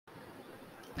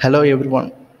Hello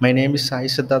everyone, my name is Sai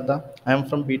Siddhartha. I am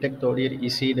from BTech third year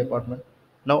ECE department.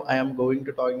 Now I am going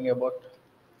to talking about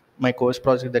my course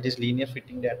project that is linear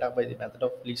fitting data by the method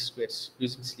of least squares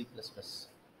using C++.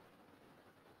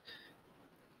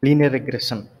 Linear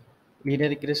regression. Linear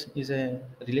regression is a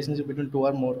relationship between two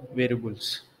or more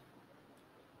variables.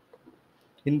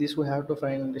 In this we have to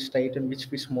find the state in which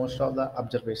fits most of the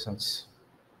observations.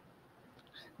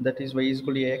 That is y is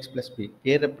equal to ax plus b.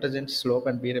 A represents slope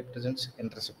and b represents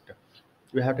intercept.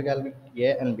 We have to calculate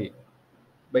a and b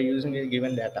by using a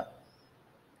given data.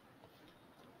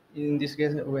 In this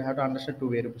case we have to understand two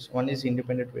variables. One is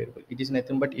independent variable, it is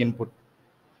nothing but input.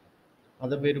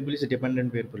 Other variable is a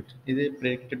dependent variable, it is a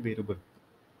predicted variable.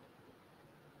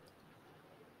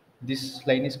 This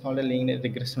line is called a linear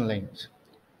regression line.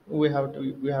 We have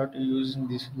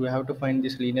to find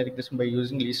this linear regression by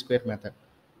using least square method.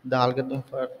 The algorithm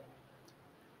for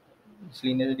this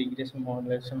linear regression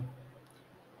modulation,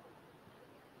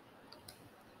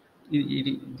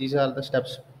 these are the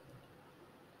steps.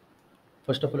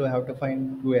 First of all, we have to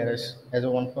find two arrays, as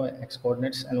a one for x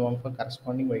coordinates and one for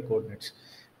corresponding y coordinates.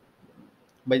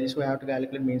 By this we have to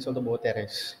calculate means of the both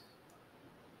arrays.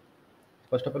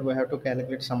 First of all, we have to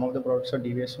calculate sum of the products or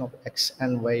deviation of x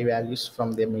and y values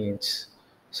from their means.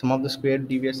 Sum of the squared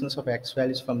deviations of x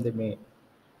values from the mean.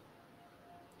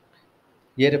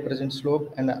 A represents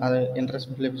slope and other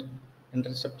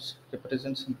intercepts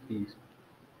represents p.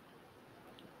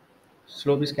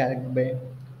 Slope is calculated by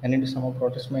n into sum of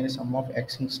products minus sum of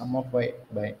x and sum of y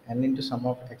by n into sum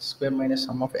of x square minus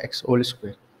sum of x whole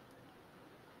square.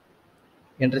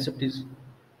 Intercept is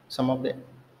sum of the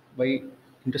y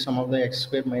into sum of the x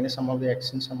square minus sum of the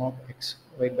x and sum of x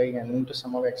y by n into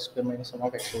sum of x square minus sum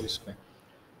of x whole square.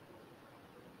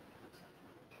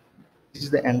 This is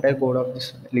the entire code of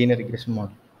this linear regression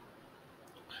model.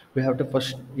 We have to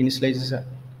first initialize a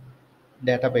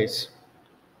database.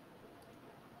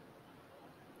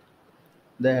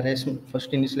 The arrays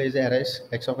first initialize the arrays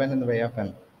x of n and y of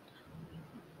n.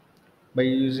 By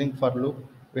using for loop,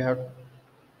 we have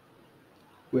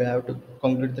to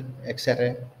conclude the x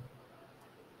array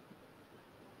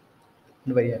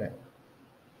and y array.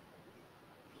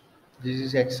 This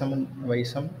is x sum and y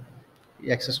sum,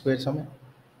 x square sum,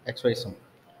 x y sum.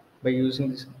 By using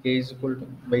this a is equal to,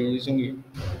 by using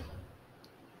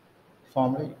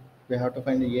formula, we have to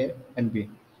find a and b.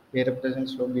 A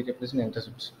represents slope, b represents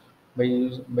intercepts. By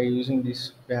using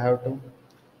this, we have to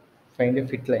find a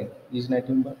fit line. Is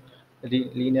nothing but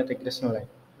linear regression line.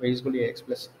 Y is equal to x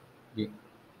plus b.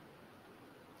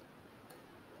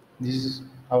 This is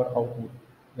our output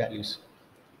values.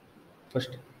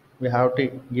 First, we have to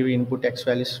give input x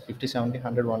values 50, 70,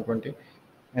 100, 120,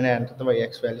 and enter the y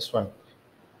x values 1.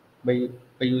 By,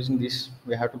 by using this,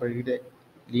 we have to predict a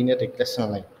linear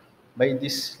regression line. By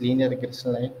this linear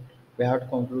regression line, we have to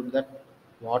conclude that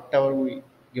whatever we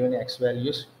given x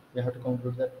values, we have to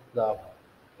conclude that the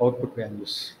output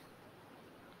values.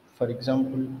 For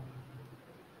example,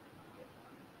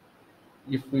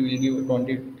 if we will give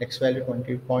 20 x value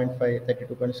 20.5,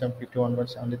 32.7,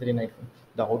 51.7394,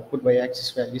 the output y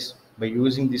axis values, by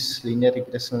using this linear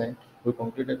regression line, we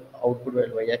concluded output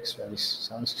value y axis values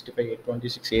 765,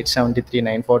 826, 873,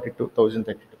 942,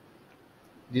 1032.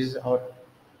 This is our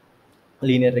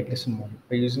linear regression model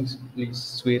by using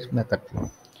least square method.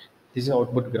 This is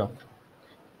output graph.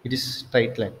 It is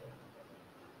straight line.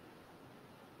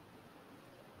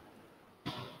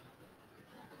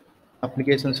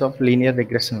 Applications of linear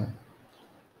regression.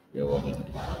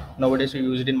 Nowadays we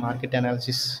use it in market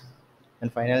analysis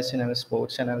and finance analysis,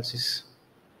 sports analysis.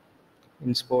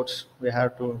 In sports, we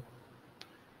have to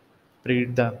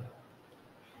predict the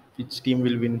which team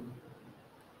will win.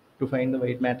 To find the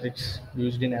weight matrix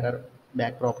used in error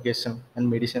back propagation and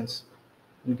medicines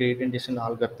in gradient descent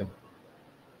algorithm.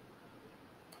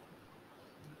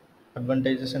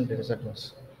 Advantages and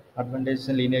disadvantages. Advantages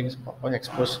in linear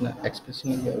expression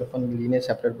in linear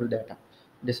separable data.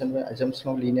 Disadvantage assumption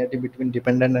of linearity between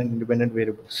dependent and independent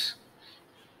variables.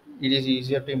 It is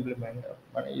easier to implement,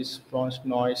 but is prone to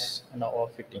noise and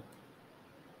overfitting.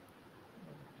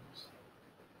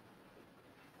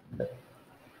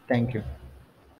 Thank you.